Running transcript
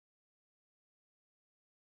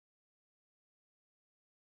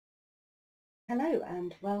Hello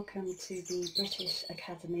and welcome to the British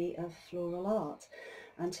Academy of Floral Art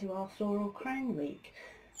and to our Floral Crown Week,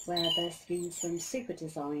 where there's been some super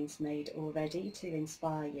designs made already to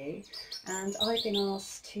inspire you, and I've been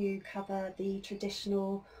asked to cover the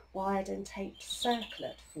traditional wired and taped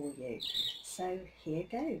circlet for you. So here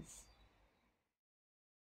goes.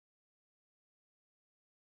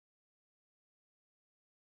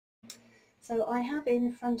 So I have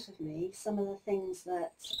in front of me some of the things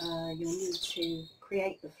that you'll need to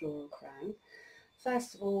create the floral crown.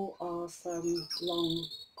 First of all are some long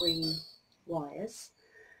green wires,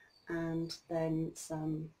 and then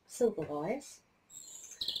some silver wires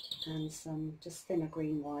and some just thinner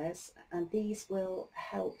green wires, and these will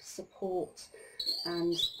help support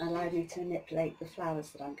and allow me to manipulate the flowers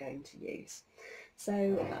that I'm going to use. So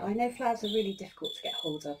I know flowers are really difficult to get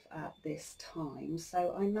hold of at this time,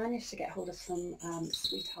 so I managed to get hold of some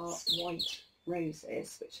sweetheart white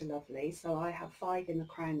roses, which are lovely. So I have 5 in the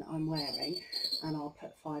crown that I'm wearing, and I'll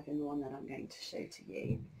put 5 in the one that I'm going to show to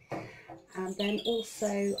you. And then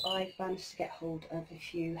also I've managed to get hold of a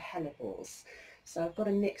few hellebores. So I've got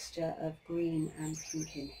a mixture of green and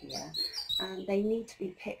pink in here, and they need to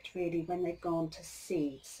be picked really when they've gone to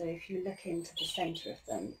seed. So if you look into the centre of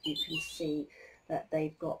them, you can see that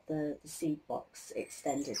they've got the seed box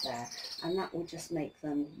extended there, and that will just make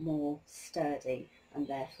them more sturdy, and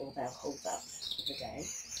therefore they'll hold up for the day.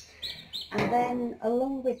 And then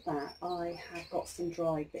along with that I have got some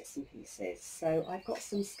dried bits and pieces. So I've got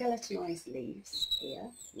some skeletonized leaves here,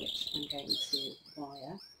 which I'm going to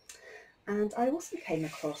wire. And I also came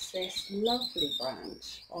across this lovely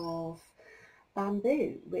branch of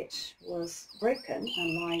bamboo, which was broken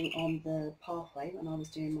and lying on the pathway when I was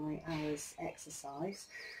doing my hour's exercise,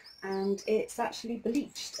 and it's actually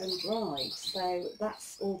bleached and dried. So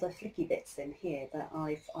that's all the flicky bits in here that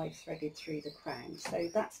I've threaded through the crown. So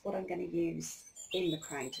that's what I'm going to use in the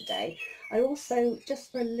crown today. I also,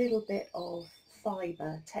 just for a little bit of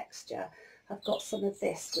fibre texture, have got some of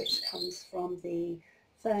this which comes from the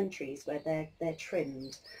fern trees where they're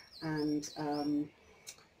trimmed, and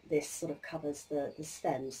this sort of covers the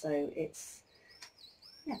stem, so it's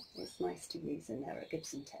nice to use in there. It gives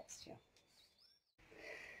some texture.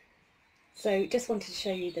 So just wanted to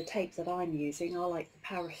show you the tape that I'm using. I like the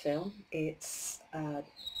paraffin. It's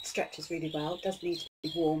stretches really well. It does need to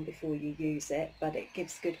be warm before you use it, but it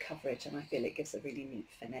gives good coverage, and I feel it gives a really neat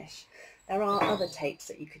finish. There are other tapes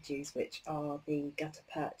that you could use, which are the gutta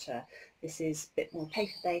percha. This is a bit more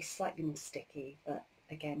paper based, slightly more sticky, but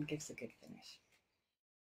again gives a good finish.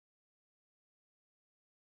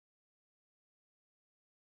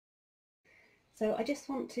 So I just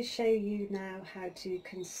want to show you now how to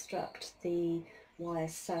construct the wire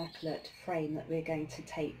circlet frame that we're going to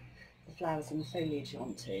tape the flowers and the foliage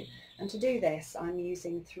onto. And to do this I'm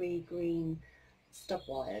using 3 green stub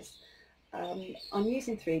wires. I'm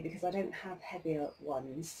using 3 because I don't have heavier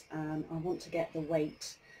ones, and I want to get the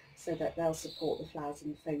weight so that they'll support the flowers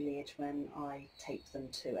and the foliage when I tape them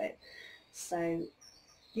to it. So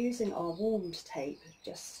using our warmed tape,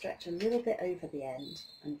 just stretch a little bit over the end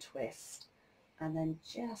and twist, and then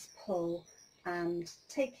just pull and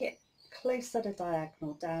take it close at a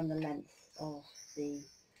diagonal down the length of the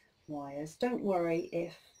wires. Don't worry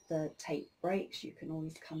if the tape breaks, you can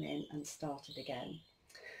always come in and start it again.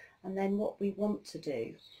 And then what we want to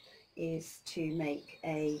do is to make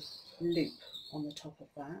a loop on the top of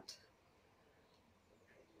that,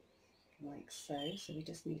 like so. So we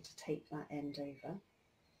just need to tape that end over.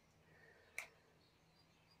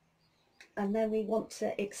 And then we want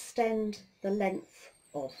to extend the length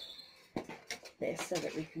of this so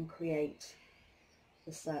that we can create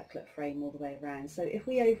the circlet frame all the way around. So if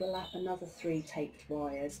we overlap another 3 taped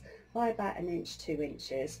wires by about 1 inch, 2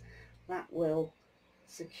 inches, that will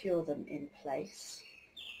secure them in place,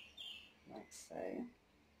 like so.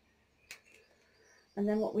 And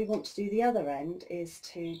then what we want to do the other end is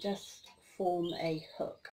to just form a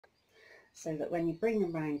hook, so that when you bring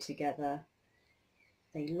them round together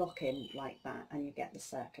they lock in like that, and you get the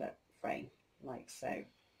circlet frame like so.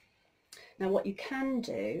 Now what you can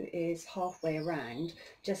do is halfway around,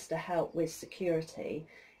 just to help with security,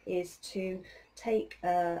 is to take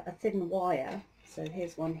a thin wire. So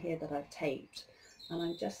here's one here that I've taped, and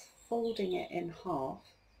I'm just folding it in half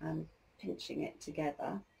and pinching it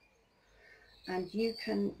together. And you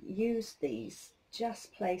can use these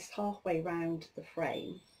just placed halfway round the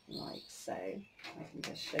frame like so. I can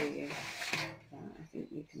just show you that. I think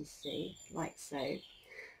you can see, like so.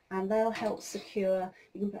 And they'll help secure.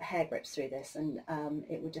 You can put hair grips through this, and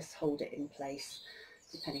it will just hold it in place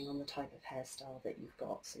depending on the type of hairstyle that you've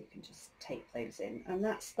got, so you can just tape those in, and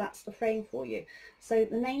that's the frame for you. So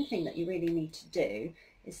the main thing that you really need to do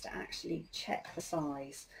is to actually check the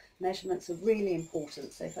size. Measurements are really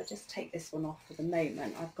important, so if I just take this one off for the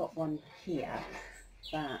moment, I've got one here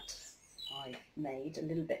that I've made a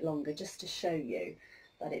little bit longer just to show you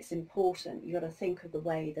that it's important. You've got to think of the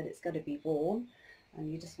way that it's going to be worn,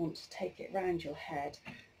 and you just want to take it round your head,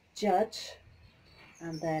 judge,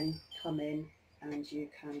 and then come in and you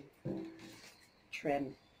can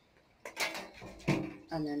trim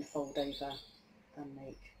and then fold over and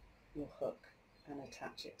make your hook and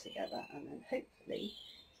attach it together, and then hopefully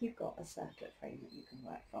you've got a circlet frame that you can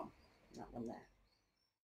work from. That one there.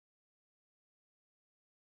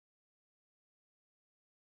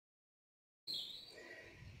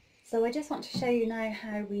 So I just want to show you now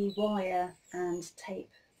how we wire and tape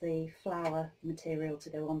the flower material to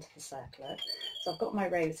go onto the circlet. So I've got my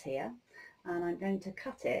rose here, and I'm going to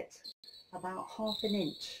cut it about 1/2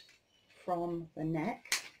 inch from the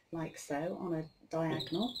neck, like so, on a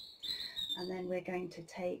diagonal, and then we're going to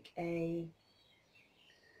take a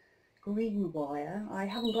green wire. I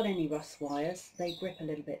haven't got any rust wires, they grip a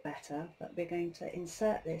little bit better, but we're going to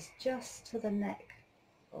insert this just to the neck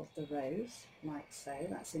of the rose, like so.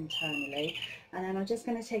 That's internally, and then I'm just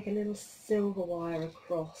going to take a little silver wire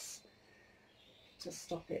across to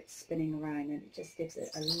stop it spinning around, and it just gives it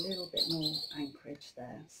a little bit more anchorage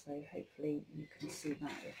there. So hopefully you can see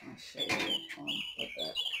that if I show you on the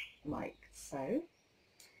book, like so,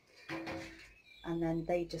 and then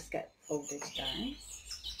they just get folded down.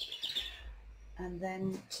 And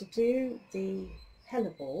then to do the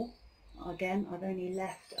hellebore, again I've only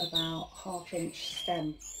left about 1/2 inch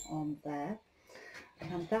stem on there,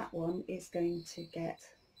 and that one is going to get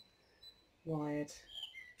wired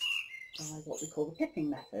by what we call the pipping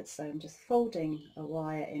method. So I'm just folding a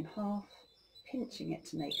wire in half, pinching it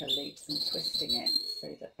to make a loop and twisting it so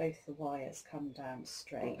that both the wires come down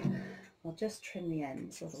straight. I'll just trim the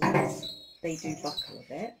ends, otherwise they do buckle a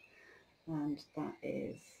bit, and that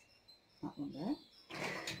is that one there.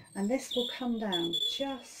 And this will come down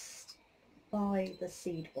just by the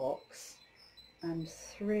seed box and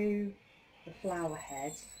through the flower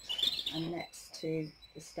head and next to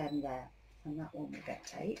the stem there, and that one will get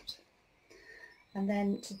taped. And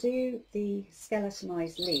then to do the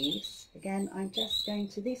skeletonized leaves, again I'm just going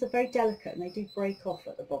to, these are very delicate and they do break off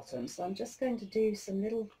at the bottom, so I'm just going to do some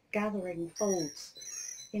little gathering folds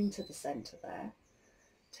into the centre there,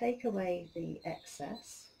 take away the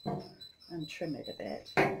excess and trim it a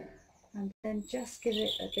bit, and then just give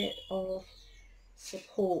it a bit of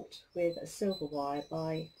support with a silver wire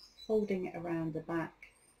by folding it around the back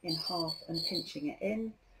in half and pinching it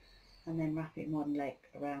in, and then wrapping one leg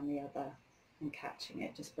around the other and catching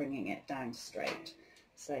it, just bringing it down straight.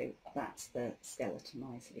 So that's the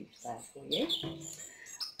skeletonized leaf there for you.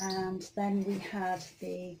 And then we had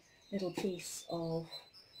the little piece of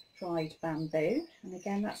dried bamboo, and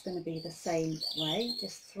again that's going to be the same way,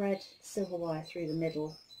 just thread silver wire through the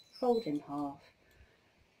middle, fold in half,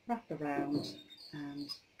 wrap around and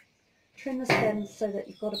trim the stems so that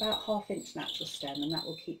you've got about 1/2 inch natural stem, and that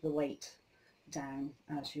will keep the weight down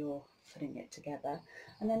as you're putting it together.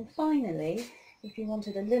 And then finally, if you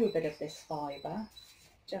wanted a little bit of this fibre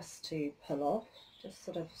just to pull off, just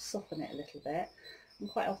sort of soften it a little bit, and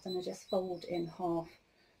quite often I just fold in half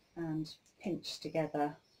and pinch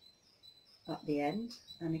together at the end,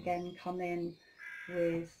 and again come in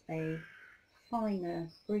with a finer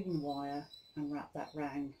green wire and wrap that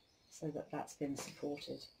round so that that's been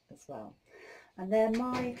supported as well. And they're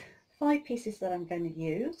my 5 pieces that I'm going to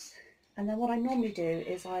use. And then what I normally do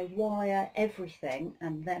is I wire everything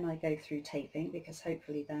and then I go through taping, because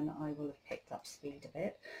hopefully then I will have picked up speed a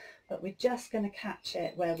bit. But we're just going to catch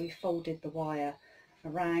it where we folded the wire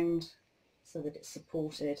around so that it's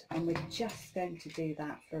supported, and we're just going to do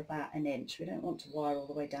that for about 1 inch. We don't want to wire all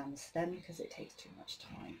the way down the stem because it takes too much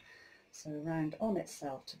time. So around on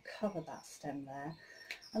itself to cover that stem there.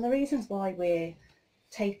 And the reasons why we're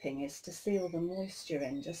taping is to seal the moisture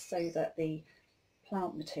in, just so that the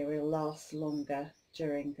plant material lasts longer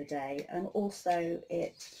during the day, and also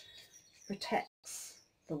it protects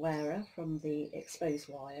the wearer from the exposed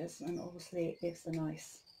wires, and obviously it gives a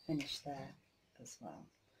nice finish there as well.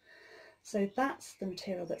 So that's the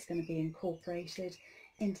material that's going to be incorporated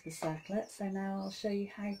into the circlet. So now I'll show you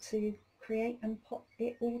how to create and put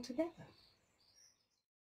it all together.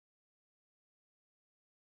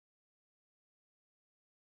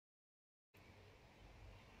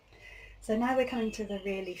 So now we're coming to the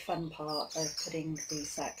really fun part of putting the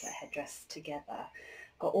circlet headdress together.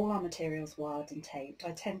 got all our materials wired and taped,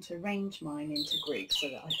 I tend to arrange mine into groups so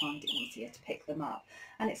that I find it easier to pick them up.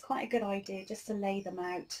 And it's quite a good idea just to lay them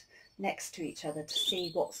out next to each other to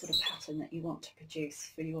see what sort of pattern that you want to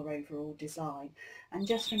produce for your overall design. And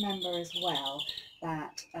just remember as well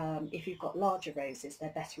that if you've got larger roses, they're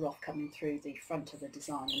better off coming through the front of the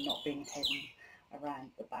design and not being hidden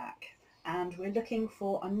around the back. And we're looking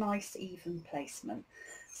for a nice even placement.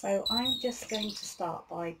 So I'm just going to start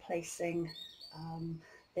by placing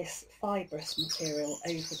this fibrous material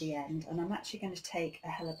over the end, and I'm actually going to take a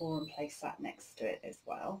hellebore and place that next to it as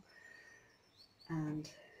well. And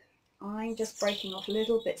I'm just breaking off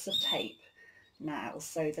little bits of tape now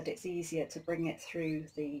so that it's easier to bring it through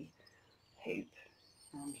the hoop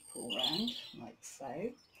and pull round like so.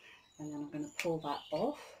 And then I'm going to pull that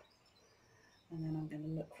off, and then I'm going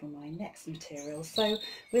to look for my next material. So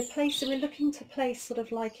we're looking to place sort of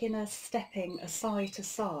like in a stepping, a side to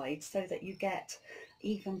side, so that you get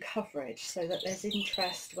even coverage, so that there's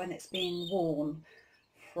interest when it's being worn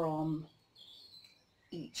from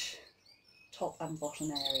each top and bottom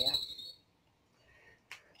area.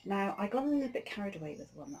 Now I got a little bit carried away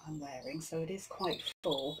with the one that I'm wearing, so it is quite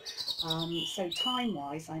full. So time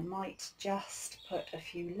wise I might just put a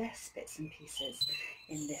few less bits and pieces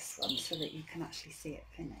in this one so that you can actually see it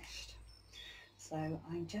finished. So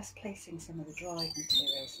I'm just placing some of the dried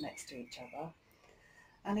materials next to each other.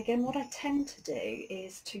 And again, what I tend to do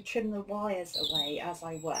is to trim the wires away as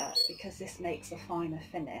I work, because this makes a finer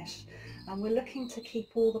finish. And we're looking to keep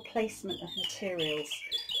all the placement of materials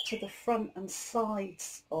to the front and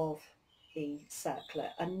sides of the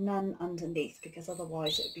circlet and none underneath, because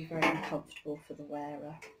otherwise it would be very uncomfortable for the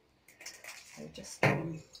wearer. So just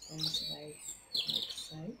trim those away like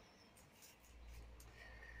so.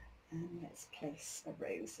 And let's place a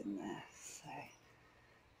rose in there. So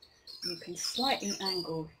you can slightly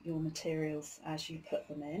angle your materials as you put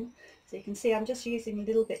them in. So you can see I'm just using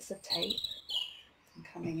little bits of tape and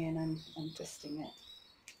coming in and twisting it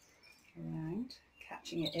around,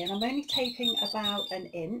 catching it in. I'm only taping about 1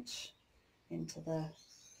 inch into the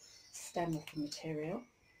stem of the material,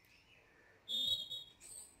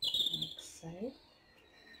 like so.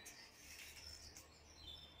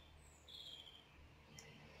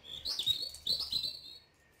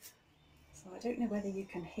 So I don't know whether you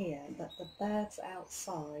can hear, but the birds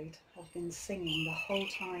outside have been singing the whole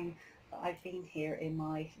time that I've been here in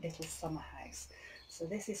my little summer house. So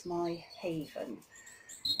this is my haven.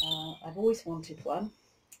 I've always wanted one,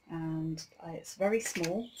 and it's very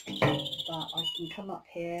small, but I can come up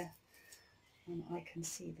here and I can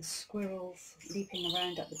see the squirrels leaping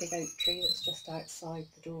around up the big oak tree that's just outside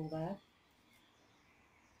the door there.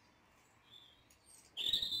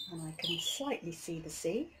 And I can slightly see the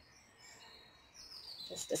sea,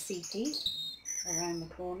 just a sepie around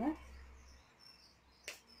the corner.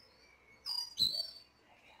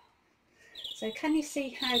 So can you see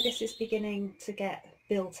how this is beginning to get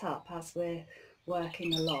built up as we're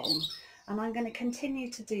working along? And I'm going to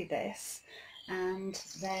continue to do this, and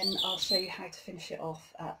then I'll show you how to finish it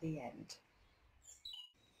off at the end.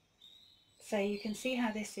 So you can see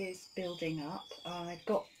how this is building up. I've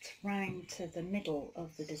got round to the middle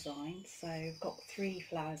of the design, so I've got 3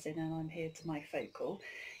 flowers in, and I'm here to my focal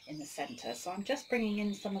in the centre. So I'm just bringing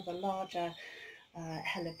in some of the larger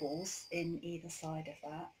hellebores in either side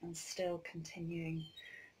of that, and still continuing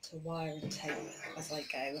to wire and tape as I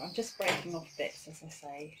go. I'm just breaking off bits, as I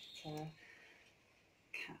say, to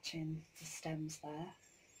catch in the stems there.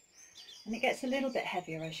 And it gets a little bit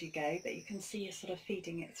heavier as you go, but you can see you're sort of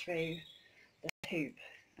feeding it through the hoop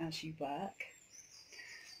as you work.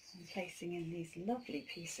 I'm placing in these lovely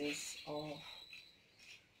pieces of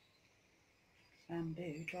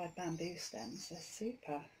bamboo, dried bamboo stems. They're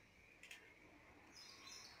super.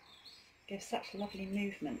 Gives such lovely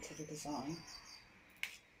movement to the design.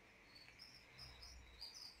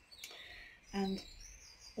 And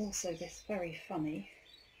also this very funny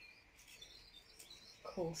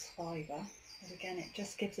coarse fibre, and again it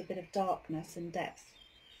just gives a bit of darkness and depth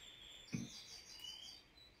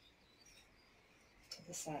to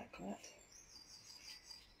the circlet.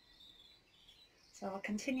 So I'll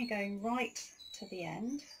continue going right to the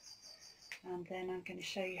end, and then I'm going to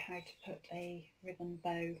show you how to put a ribbon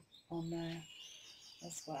bow on there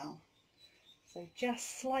as well. So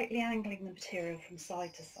just slightly angling the material from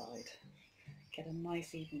side to side, get a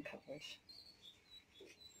nice even coverage.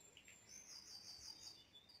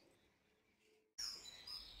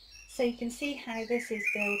 So you can see how this is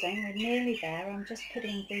building. We're nearly there. I'm just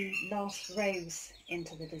putting the last rose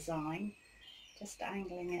into the design, just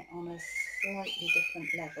angling it on a slightly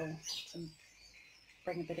different level to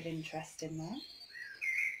bring a bit of interest in there.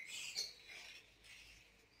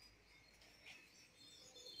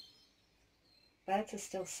 birds are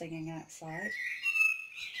still singing outside.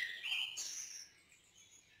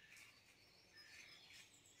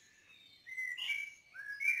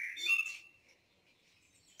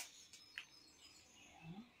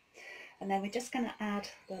 And then we're just going to add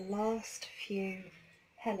the last few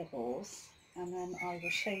hellebores, and then I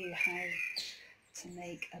will show you how to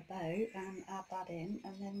make a bow and add that in,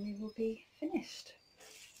 and then we will be finished.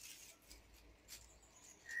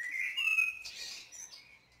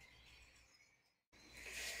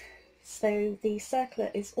 So the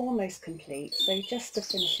circlet is almost complete, so just to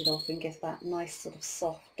finish it off and give that nice sort of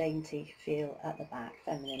soft, dainty feel at the back,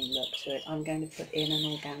 feminine look to it, I'm going to put in an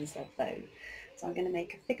organza bow. So I'm going to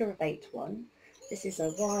make a figure of 8 one. This is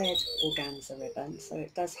a wired organza ribbon, so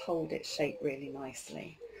it does hold its shape really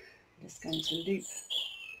nicely. I'm just going to loop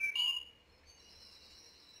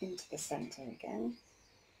into the centre again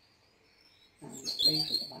and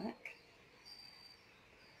over the back,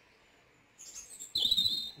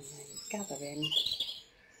 and then gather in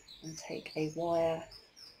and take a wire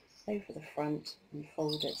over the front and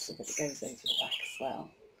fold it so that it goes over the back as well.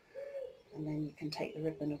 And then you can take the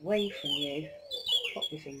ribbon away from you, pop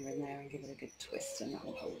your finger in there and give it a good twist, and that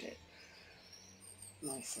will hold it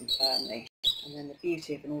nice and firmly. And then the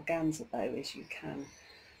beauty of an organza bow is you can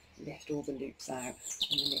lift all the loops out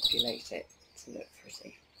and manipulate it to look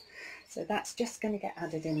pretty. So that's just going to get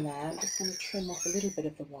added in there. I'm just going to trim off a little bit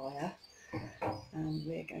of the wire, and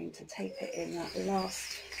we're going to tape it in that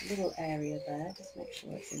last little area there. Just make sure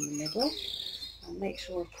it's in the middle, and make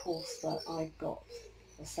sure of course that I've got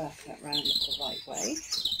the circlet round it the right way.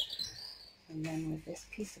 And then with this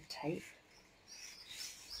piece of tape,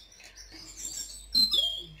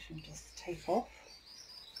 you should just tape off.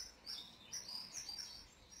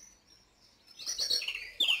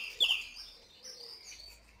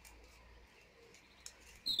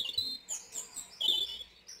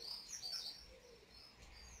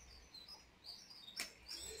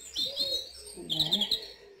 And there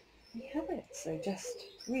we have it. So just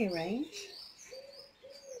rearrange,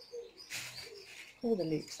 pull the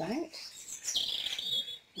loops out,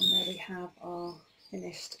 and there we have our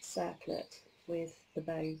finished circlet with the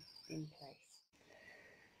bow in place.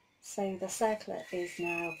 So the circlet is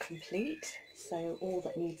now complete, so all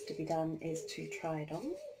that needs to be done is to try it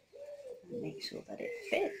on and make sure that it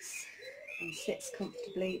fits and sits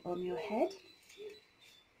comfortably on your head.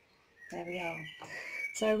 There we are.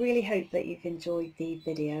 So I really hope that you've enjoyed the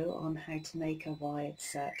video on how to make a wired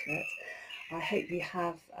circlet. I hope you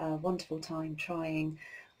have a wonderful time trying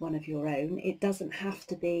one of your own. It doesn't have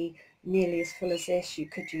to be nearly as full as this. You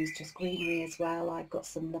could use just greenery as well. I've got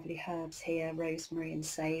some lovely herbs here, rosemary and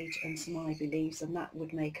sage and some ivy leaves, and that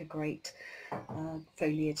would make a great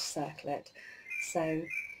foliage circlet. So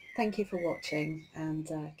thank you for watching, and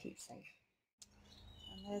keep safe.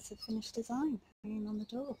 And there's a finished design hanging on the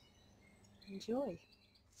door. Enjoy.